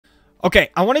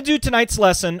Okay, I want to do tonight's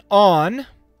lesson on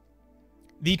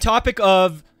the topic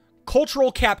of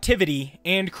cultural captivity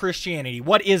and Christianity.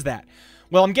 What is that?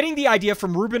 Well, I'm getting the idea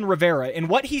from Ruben Rivera, and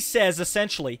what he says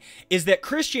essentially is that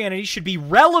Christianity should be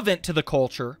relevant to the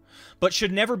culture, but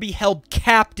should never be held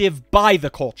captive by the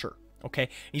culture. Okay,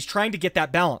 he's trying to get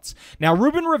that balance. Now,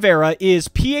 Ruben Rivera is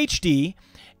PhD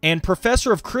and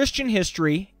professor of Christian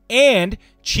history and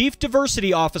chief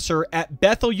diversity officer at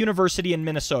Bethel University in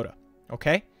Minnesota.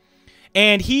 Okay,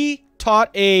 and he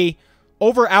taught a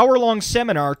over hour-long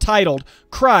seminar titled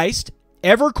Christ,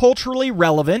 Ever Culturally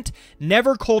Relevant,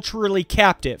 Never Culturally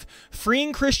Captive,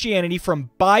 Freeing Christianity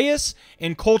from Bias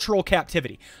and Cultural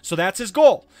Captivity. So that's his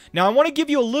goal. Now, I want to give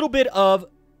you a little bit of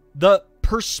the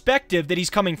perspective that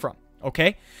he's coming from,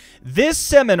 okay? This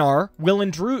seminar will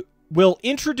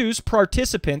introduce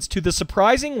participants to the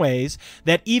surprising ways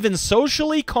that even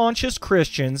socially conscious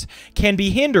Christians can be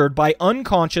hindered by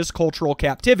unconscious cultural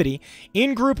captivity,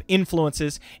 in-group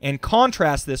influences, and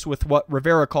contrast this with what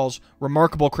Rivera calls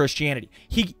remarkable Christianity.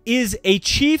 He is a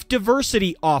chief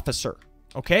diversity officer,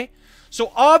 okay?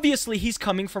 So obviously he's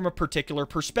coming from a particular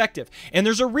perspective, and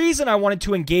there's a reason I wanted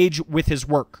to engage with his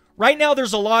work. Right now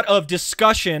there's a lot of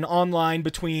discussion online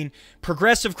between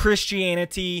progressive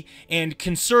Christianity and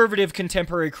conservative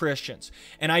contemporary Christians.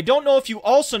 And I don't know if you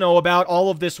also know about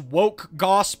all of this woke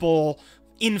gospel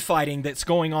infighting that's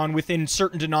going on within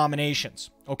certain denominations,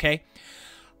 okay?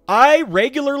 I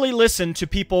regularly listen to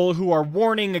people who are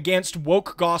warning against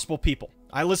woke gospel people.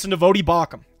 I listen to Vodi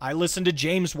Bakum. I listen to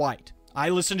James White. I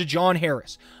listen to John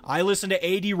Harris. I listen to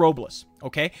A.D. Robles,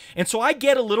 okay? And so I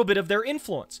get a little bit of their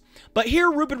influence. But here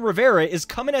Ruben Rivera is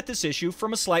coming at this issue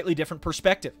from a slightly different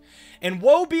perspective. And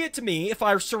woe be it to me if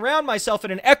I surround myself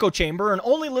in an echo chamber and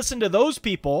only listen to those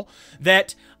people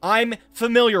that I'm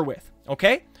familiar with,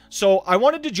 okay? So I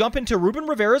wanted to jump into Ruben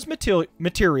Rivera's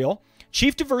material,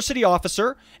 Chief Diversity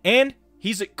Officer, and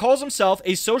he calls himself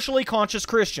a socially conscious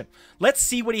Christian. Let's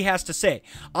see what he has to say.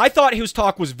 I thought his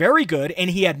talk was very good, and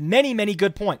he had many, many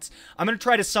good points. I'm going to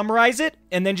try to summarize it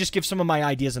and then just give some of my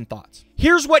ideas and thoughts.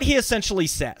 Here's what he essentially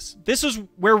says. This is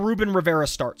where Ruben Rivera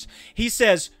starts. He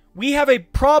says, we have a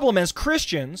problem as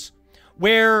Christians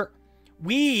where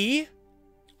we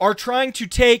are trying to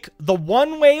take the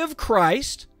one way of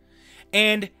Christ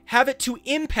and have it to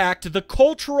impact the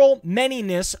cultural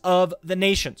manyness of the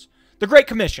nations. The Great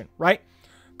Commission, right?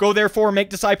 Go therefore,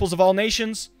 make disciples of all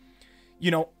nations,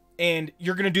 and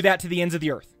you're going to do that to the ends of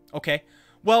the earth, okay?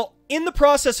 Well, in the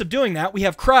process of doing that, we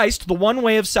have Christ, the one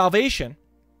way of salvation,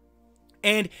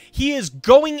 and he is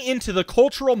going into the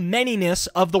cultural manyness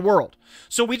of the world.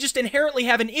 So we just inherently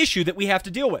have an issue that we have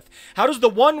to deal with. How does the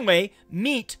one way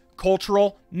meet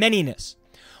cultural manyness?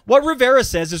 What Rivera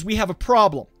says is we have a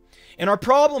problem, and our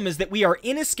problem is that we are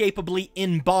inescapably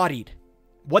embodied.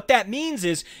 What that means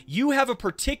is you have a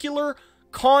particular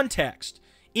context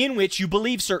in which you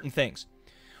believe certain things.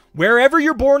 Wherever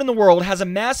you're born in the world has a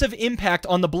massive impact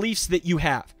on the beliefs that you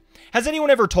have. Has anyone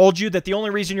ever told you that the only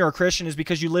reason you're a Christian is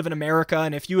because you live in America,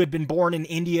 and if you had been born in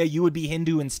India, you would be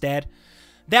Hindu instead?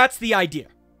 That's the idea,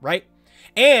 right?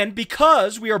 And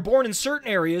because we are born in certain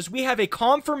areas, we have a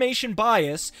confirmation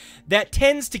bias that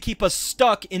tends to keep us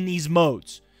stuck in these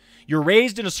modes. You're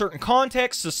raised in a certain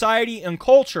context, society, and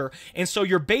culture, and so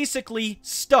you're basically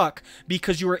stuck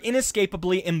because you are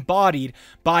inescapably embodied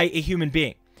by a human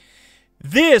being.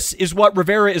 This is what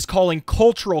Rivera is calling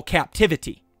cultural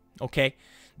captivity, okay?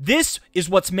 This is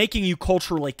what's making you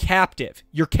culturally captive.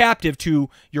 You're captive to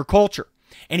your culture.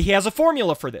 And he has a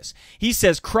formula for this. He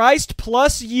says Christ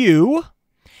plus you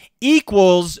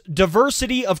equals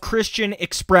diversity of Christian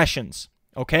expressions,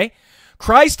 okay?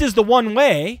 Christ is the one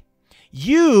way.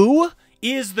 You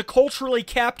is the culturally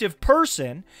captive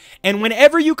person, and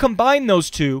whenever you combine those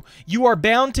two, you are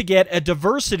bound to get a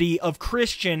diversity of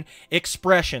Christian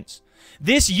expressions.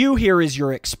 This you here is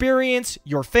your experience,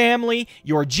 your family,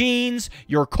 your genes,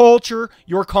 your culture,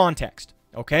 your context,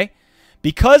 okay?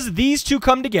 Because these two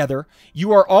come together,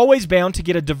 you are always bound to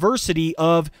get a diversity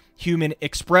of human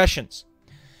expressions.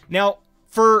 Now,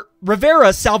 for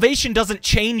Rivera, salvation doesn't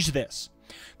change this.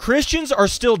 Christians are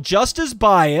still just as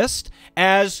biased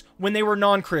as when they were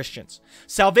non-Christians.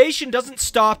 Salvation doesn't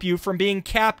stop you from being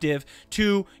captive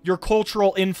to your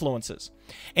cultural influences.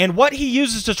 And what he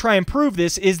uses to try and prove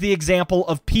this is the example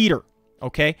of Peter,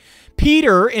 okay?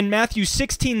 Peter, in Matthew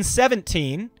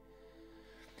 16:17,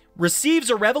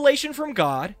 receives a revelation from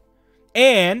God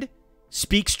and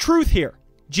speaks truth here.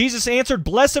 Jesus answered,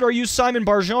 "Blessed are you, Simon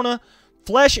Bar-Jonah.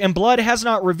 Flesh and blood has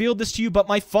not revealed this to you, but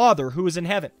my Father who is in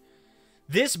heaven."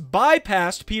 This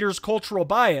bypassed Peter's cultural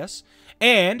bias,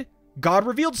 and God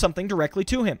revealed something directly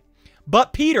to him.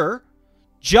 But Peter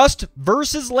just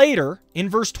verses later, in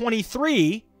verse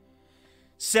 23,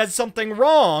 says something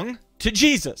wrong to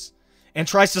Jesus and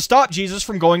tries to stop Jesus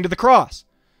from going to the cross.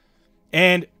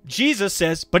 And Jesus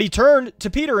says, but he turned to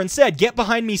Peter and said, "Get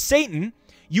behind me, Satan.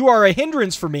 You are a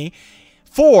hindrance for me,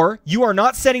 for you are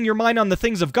not setting your mind on the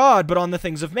things of God, but on the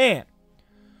things of man."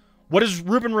 What is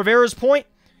Ruben Rivera's point?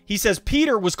 He says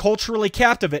Peter was culturally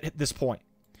captive at this point.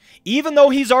 Even though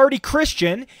he's already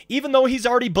Christian, even though he's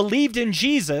already believed in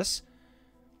Jesus,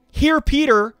 here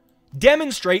Peter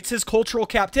demonstrates his cultural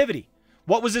captivity.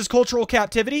 What was his cultural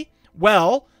captivity?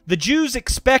 Well, the Jews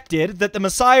expected that the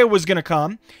Messiah was going to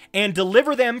come and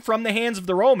deliver them from the hands of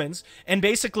the Romans and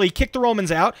basically kick the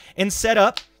Romans out and set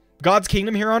up God's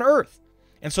kingdom here on earth.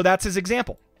 And so that's his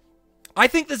example. I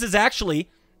think this is actually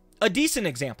a decent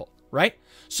example, right?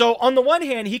 So on the one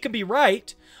hand, he could be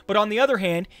right, but on the other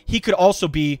hand, he could also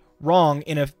be wrong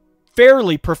in a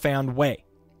fairly profound way,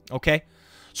 okay?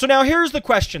 So now here's the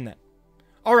question then.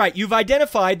 All right, you've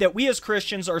identified that we as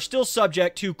Christians are still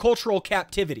subject to cultural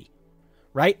captivity,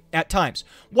 right, at times.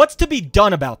 What's to be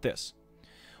done about this?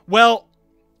 Well,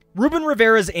 Ruben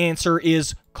Rivera's answer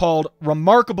is called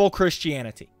remarkable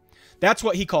Christianity. That's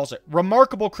what he calls it,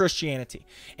 remarkable Christianity.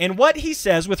 And what he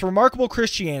says with remarkable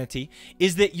Christianity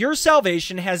is that your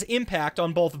salvation has impact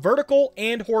on both vertical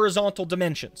and horizontal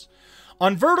dimensions.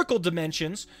 On vertical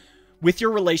dimensions, with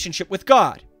your relationship with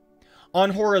God.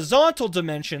 On horizontal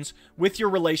dimensions, with your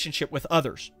relationship with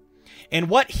others. And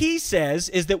what he says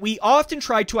is that we often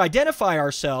try to identify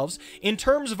ourselves in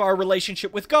terms of our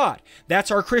relationship with God.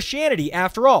 That's our Christianity,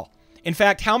 after all. In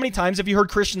fact, how many times have you heard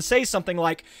Christians say something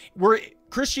like,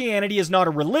 Christianity is not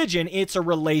a religion, it's a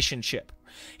relationship.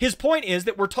 His point is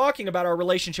that we're talking about our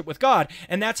relationship with God,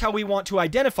 and that's how we want to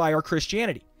identify our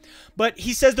Christianity. But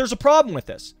he says there's a problem with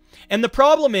this. And the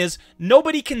problem is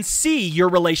nobody can see your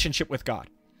relationship with God.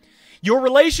 Your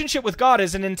relationship with God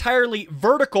is an entirely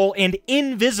vertical and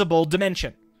invisible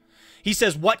dimension. He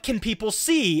says, what can people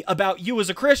see about you as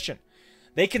a Christian?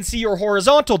 They can see your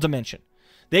horizontal dimension.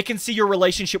 They can see your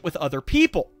relationship with other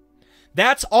people.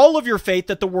 That's all of your faith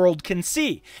that the world can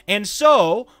see. And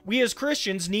so, we as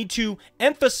Christians need to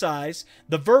emphasize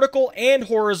the vertical and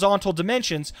horizontal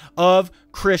dimensions of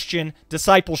Christian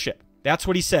discipleship. That's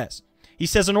what he says. He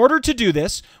says, in order to do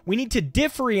this, we need to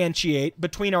differentiate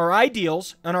between our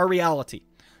ideals and our reality.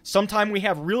 Sometimes we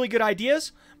have really good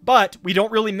ideas, but we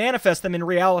don't really manifest them in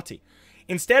reality.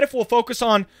 Instead, if we'll focus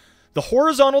on the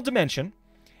horizontal dimension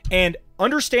and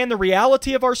understand the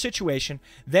reality of our situation,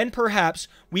 then perhaps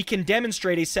we can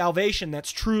demonstrate a salvation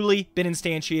that's truly been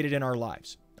instantiated in our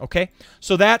lives. Okay?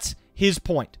 So that's his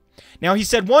point. Now, he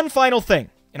said one final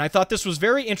thing, and I thought this was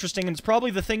very interesting, and it's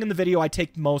probably the thing in the video I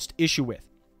take most issue with.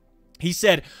 He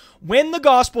said, when the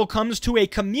gospel comes to a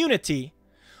community,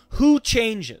 who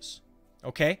changes?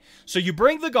 Okay? So you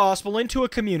bring the gospel into a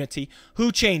community,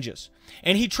 who changes?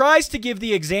 And he tries to give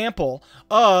the example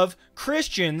of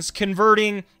Christians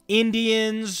converting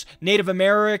Indians, Native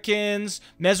Americans,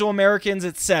 Mesoamericans,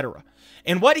 etc.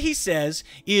 And what he says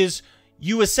is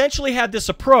you essentially had this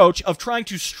approach of trying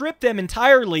to strip them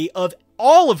entirely of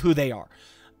all of who they are,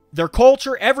 their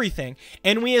culture, everything,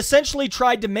 and we essentially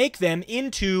tried to make them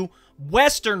into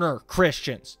Westerner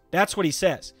Christians. That's what he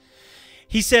says.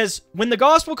 He says, when the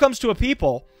gospel comes to a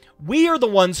people, we are the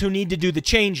ones who need to do the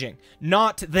changing,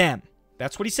 not them.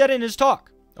 That's what he said in his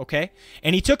talk, okay?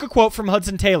 And he took a quote from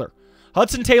Hudson Taylor.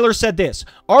 Hudson Taylor said this,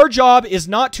 our job is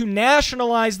not to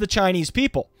nationalize the Chinese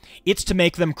people. It's to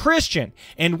make them Christian.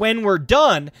 And when we're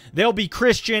done, they'll be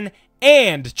Christian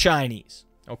and Chinese,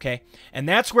 okay? And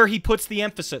that's where he puts the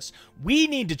emphasis. We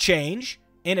need to change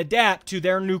and adapt to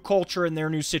their new culture and their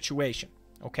new situation,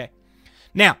 okay?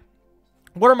 Now,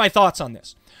 what are my thoughts on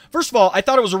this? First of all, I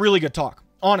thought it was a really good talk,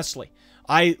 honestly.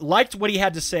 I liked what he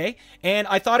had to say, and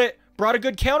I thought it brought a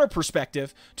good counter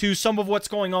perspective to some of what's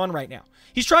going on right now.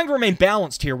 He's trying to remain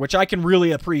balanced here, which I can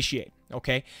really appreciate,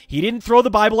 okay? He didn't throw the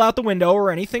Bible out the window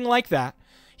or anything like that.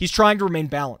 He's trying to remain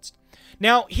balanced.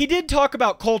 Now, he did talk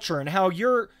about culture and how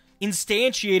you're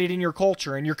instantiated in your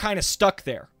culture and you're kind of stuck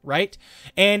there, right?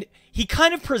 And he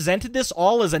kind of presented this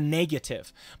all as a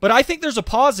negative, but I think there's a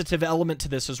positive element to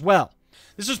this as well.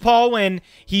 This is Paul when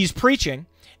he's preaching,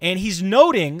 and he's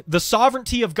noting the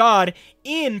sovereignty of God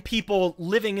in people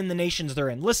living in the nations they're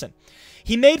in. Listen,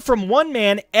 he made from one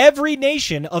man every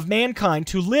nation of mankind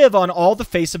to live on all the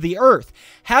face of the earth,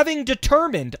 having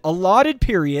determined allotted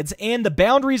periods and the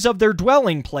boundaries of their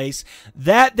dwelling place,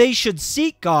 that they should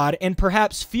seek God and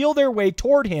perhaps feel their way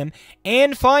toward him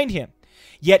and find him.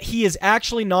 Yet he is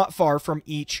actually not far from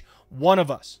each one of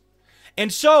us.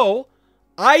 And so,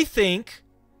 I think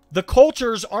the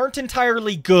cultures aren't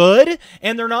entirely good,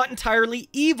 and they're not entirely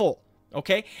evil.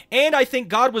 okay? And I think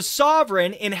God was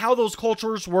sovereign in how those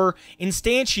cultures were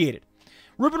instantiated.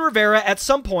 Ruben Rivera, at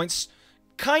some points,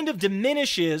 kind of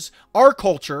diminishes our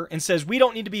culture and says we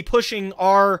don't need to be pushing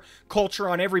our culture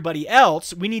on everybody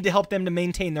else. We need to help them to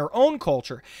maintain their own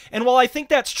culture. And while I think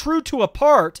that's true to a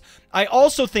part, I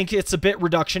also think it's a bit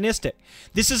reductionistic.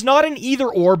 This is not an either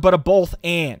or, but a both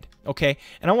and, okay?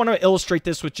 And I want to illustrate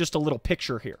this with just a little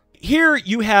picture here. Here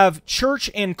you have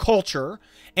church and culture,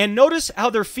 and notice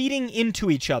how they're feeding into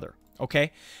each other,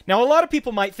 okay? Now, a lot of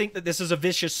people might think that this is a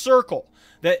vicious circle,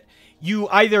 that you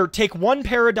either take one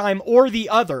paradigm or the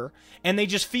other, and they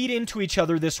just feed into each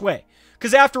other this way.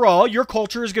 Because after all, your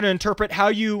culture is going to interpret how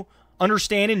you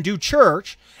understand and do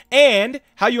church, and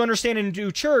how you understand and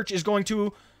do church is going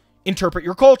to interpret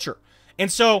your culture.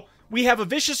 And so we have a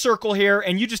vicious circle here,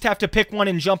 and you just have to pick one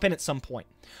and jump in at some point.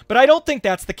 But I don't think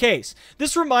that's the case.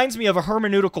 This reminds me of a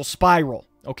hermeneutical spiral,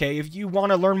 okay? If you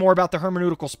want to learn more about the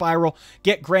hermeneutical spiral,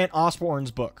 get Grant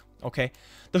Osborne's book, okay?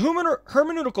 The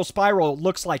hermeneutical spiral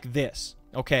looks like this,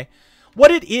 okay?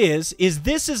 What it is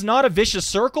this is not a vicious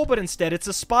circle, but instead it's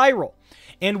a spiral.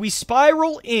 And we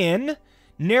spiral in,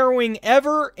 narrowing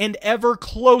ever and ever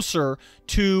closer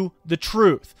to the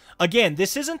truth. Again,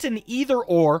 this isn't an either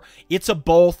or, it's a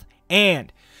both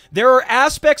and. There are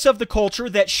aspects of the culture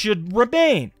that should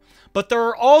remain, but there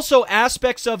are also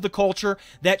aspects of the culture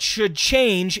that should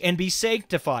change and be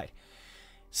sanctified.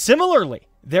 Similarly,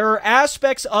 there are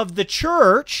aspects of the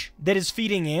church that is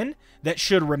feeding in that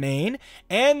should remain,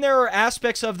 and there are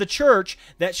aspects of the church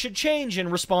that should change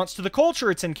in response to the culture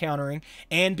it's encountering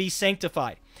and be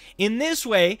sanctified. In this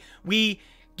way, we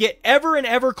get ever and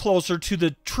ever closer to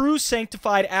the true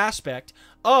sanctified aspect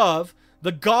of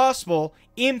the gospel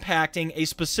impacting a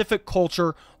specific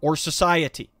culture or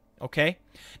society, okay?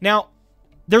 Now,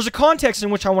 there's a context in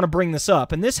which I want to bring this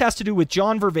up, and this has to do with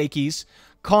John Vervaeke's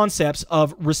concepts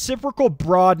of reciprocal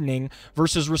broadening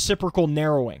versus reciprocal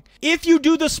narrowing. If you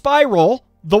do the spiral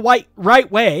the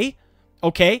right way,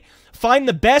 okay, find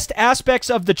the best aspects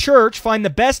of the church, find the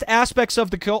best aspects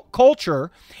of the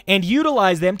culture, and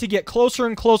utilize them to get closer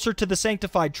and closer to the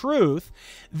sanctified truth,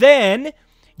 then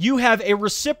you have a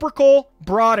reciprocal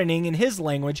broadening, in his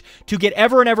language, to get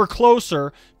ever and ever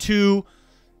closer to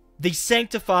the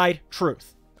sanctified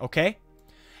truth, okay?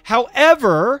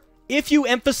 However, if you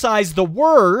emphasize the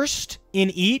worst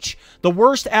in each, the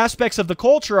worst aspects of the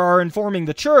culture are informing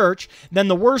the church, then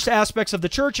the worst aspects of the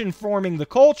church informing the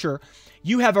culture,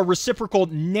 you have a reciprocal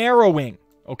narrowing,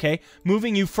 okay?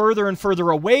 Moving you further and further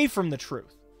away from the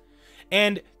truth.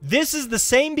 And this is the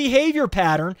same behavior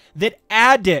pattern that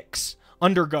addicts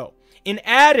undergo. An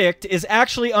addict is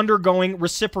actually undergoing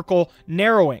reciprocal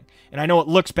narrowing. And I know it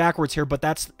looks backwards here, but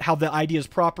that's how the idea is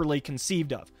properly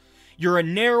conceived of. You're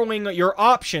narrowing your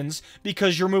options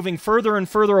because you're moving further and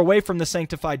further away from the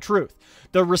sanctified truth.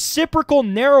 The reciprocal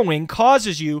narrowing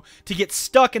causes you to get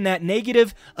stuck in that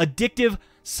negative, addictive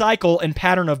cycle and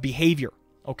pattern of behavior,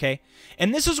 okay?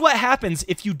 And this is what happens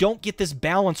if you don't get this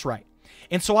balance right.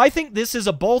 And so I think this is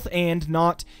a both and,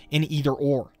 not an either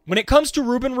or. When it comes to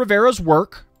Ruben Rivera's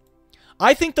work,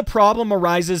 I think the problem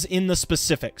arises in the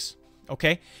specifics,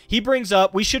 okay? He brings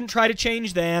up, we shouldn't try to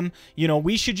change them. You know,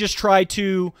 we should just try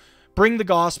to bring the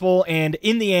gospel, and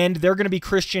in the end, they're going to be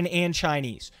Christian and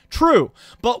Chinese. True,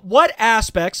 but what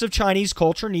aspects of Chinese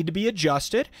culture need to be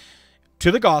adjusted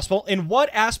to the gospel, and what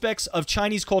aspects of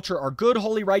Chinese culture are good,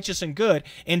 holy, righteous, and good,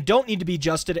 and don't need to be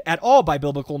adjusted at all by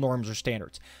biblical norms or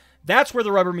standards? That's where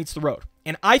the rubber meets the road.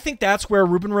 And I think that's where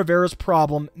Ruben Rivera's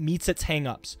problem meets its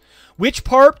hang-ups. Which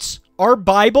parts are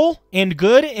Bible and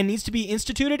good and needs to be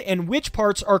instituted, and which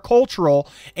parts are cultural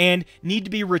and need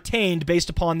to be retained based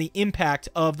upon the impact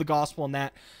of the gospel in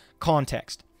that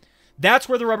context. That's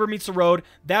where the rubber meets the road.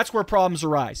 That's where problems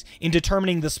arise in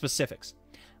determining the specifics.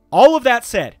 All of that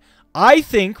said, I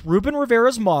think Ruben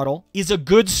Rivera's model is a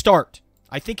good start.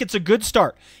 I think it's a good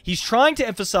start. He's trying to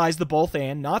emphasize the both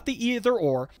and, not the either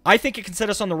or. I think it can set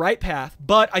us on the right path,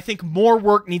 but I think more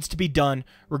work needs to be done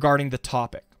regarding the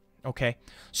topic. Okay?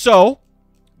 So,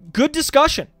 good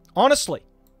discussion, honestly.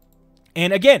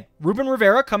 And again, Ruben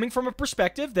Rivera coming from a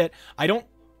perspective that I don't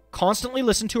constantly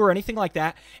listen to or anything like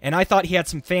that, and I thought he had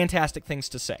some fantastic things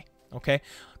to say. Okay?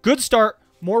 Good start.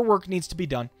 More work needs to be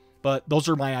done, but those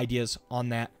are my ideas on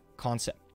that concept.